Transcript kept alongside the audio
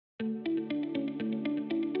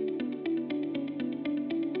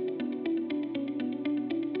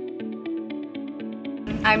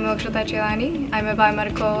I'm Mokshita Chelani. I'm a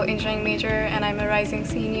biomedical engineering major and I'm a rising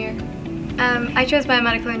senior. I chose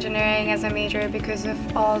biomedical engineering as a major because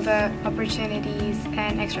of all the opportunities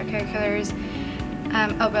and extracurriculars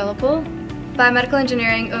available. Biomedical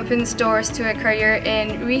engineering opens doors to a career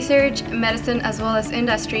in research, medicine, as well as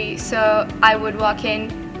industry, so I would walk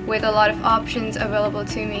in with a lot of options available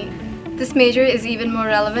to me. This major is even more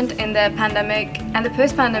relevant in the pandemic and the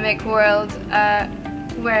post-pandemic world,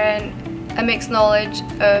 wherein a mixed knowledge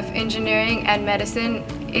of engineering and medicine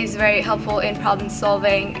is very helpful in problem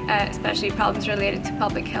solving, especially problems related to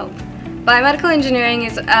public health. Biomedical engineering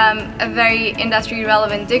is a very industry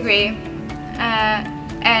relevant degree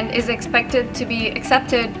and is expected to be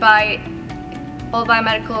accepted by all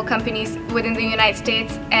biomedical companies within the United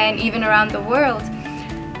States and even around the world.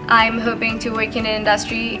 I'm hoping to work in an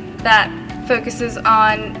industry that focuses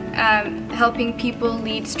on helping people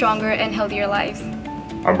lead stronger and healthier lives.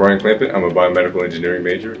 I'm Brian Clampett. I'm a biomedical engineering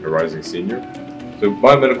major, a rising senior. So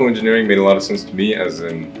biomedical engineering made a lot of sense to me as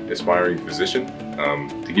an aspiring physician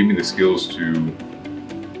to give me the skills to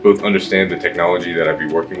both understand the technology that I'd be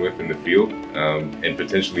working with in the field and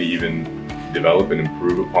potentially even develop and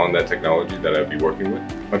improve upon that technology that I'd be working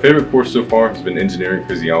with. My favorite course so far has been engineering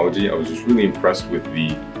physiology. I was just really impressed with the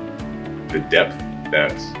depth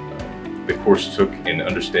that the course took in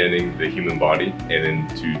understanding the human body, and then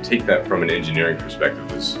to take that from an engineering perspective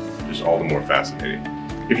was just all the more fascinating.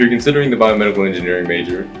 If you're considering the biomedical engineering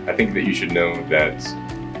major, I think that you should know that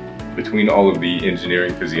between all of the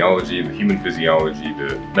engineering physiology, the human physiology,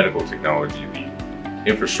 the medical technology, the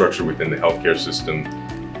infrastructure within the healthcare system,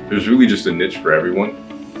 there's really just a niche for everyone.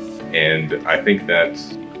 And I think that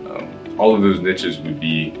all of those niches would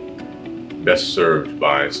be best served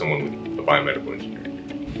by someone with a biomedical engineering.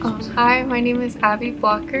 Hi, my name is Abby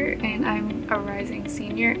Blocker and I'm a rising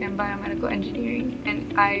senior in biomedical engineering,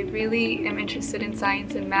 and I really am interested in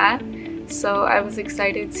science and math, so I was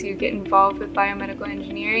excited to get involved with biomedical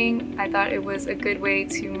engineering. I thought it was a good way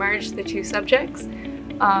to merge the two subjects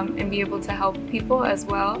and be able to help people as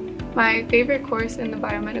well. My favorite course in the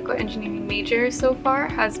biomedical engineering major so far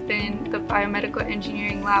has been the Biomedical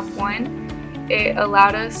Engineering Lab 1. It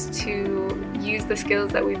allowed us to use the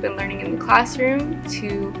skills that we've been learning in the classroom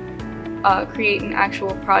to create an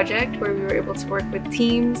actual project where we were able to work with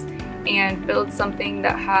teams and build something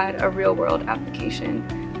that had a real-world application.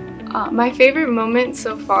 My favorite moment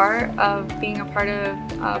so far of being a part of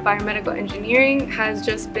biomedical engineering has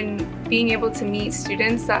just been being able to meet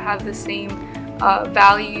students that have the same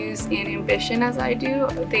values and ambition as I do.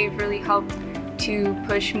 They've really helped to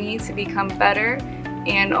push me to become better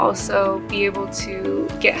and also be able to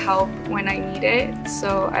get help when I need it.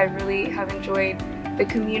 So I really have enjoyed the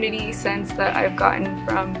community sense that I've gotten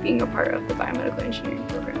from being a part of the biomedical engineering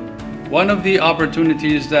program. One of the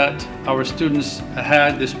opportunities that our students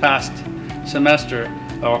had this past semester,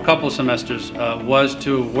 or a couple semesters, was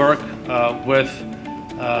to work with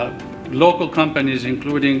local companies,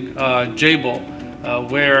 including Jabil,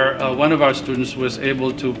 where one of our students was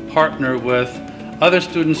able to partner with other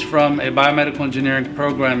students from a biomedical engineering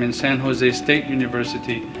program in San Jose State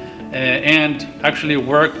University and actually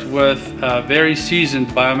worked with very seasoned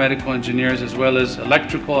biomedical engineers as well as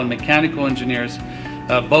electrical and mechanical engineers,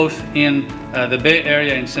 both in the Bay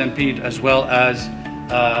Area in St. Pete as well as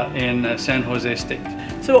in San Jose State.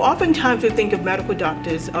 So oftentimes we think of medical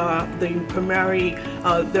doctors, their primarily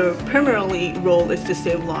role is to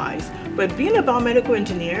save lives. But being a biomedical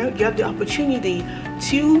engineer, you have the opportunity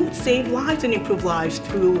to save lives and improve lives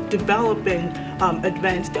through developing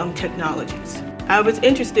advanced technologies. I was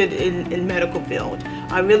interested in medical field.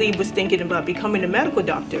 I really was thinking about becoming a medical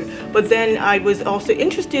doctor, but then I was also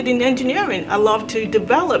interested in engineering. I love to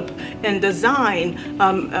develop and design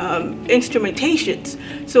instrumentations.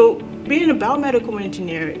 So being a biomedical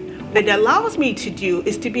engineer, what it allows me to do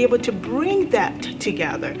is to be able to bring that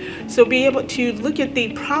together. So be able to look at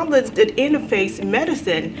the problems that interface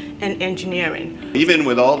medicine and engineering. Even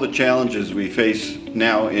with all the challenges we face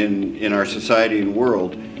now in our society and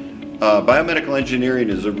world, biomedical engineering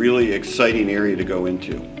is a really exciting area to go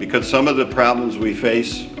into because some of the problems we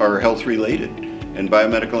face are health related, and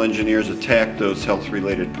biomedical engineers attack those health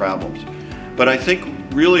related problems. But I think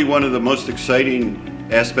really one of the most exciting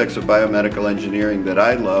aspects of biomedical engineering that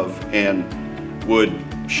I love and would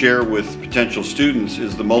share with potential students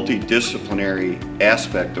is the multidisciplinary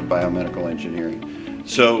aspect of biomedical engineering.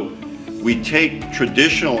 So we take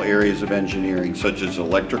traditional areas of engineering such as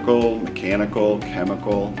electrical, mechanical,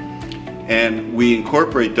 chemical, and we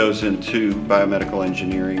incorporate those into biomedical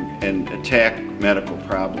engineering and attack medical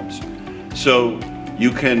problems. So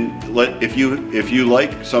you can if you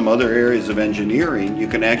like some other areas of engineering, you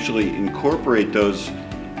can actually incorporate those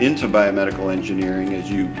into biomedical engineering as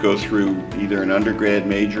you go through either an undergrad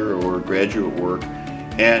major or graduate work,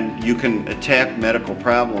 and you can attack medical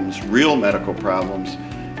problems, real medical problems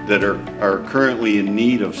that are currently in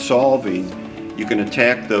need of solving. You can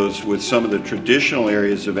attack those with some of the traditional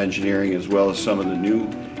areas of engineering as well as some of the new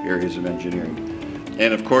areas of engineering.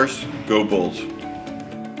 And of course, go Bulls.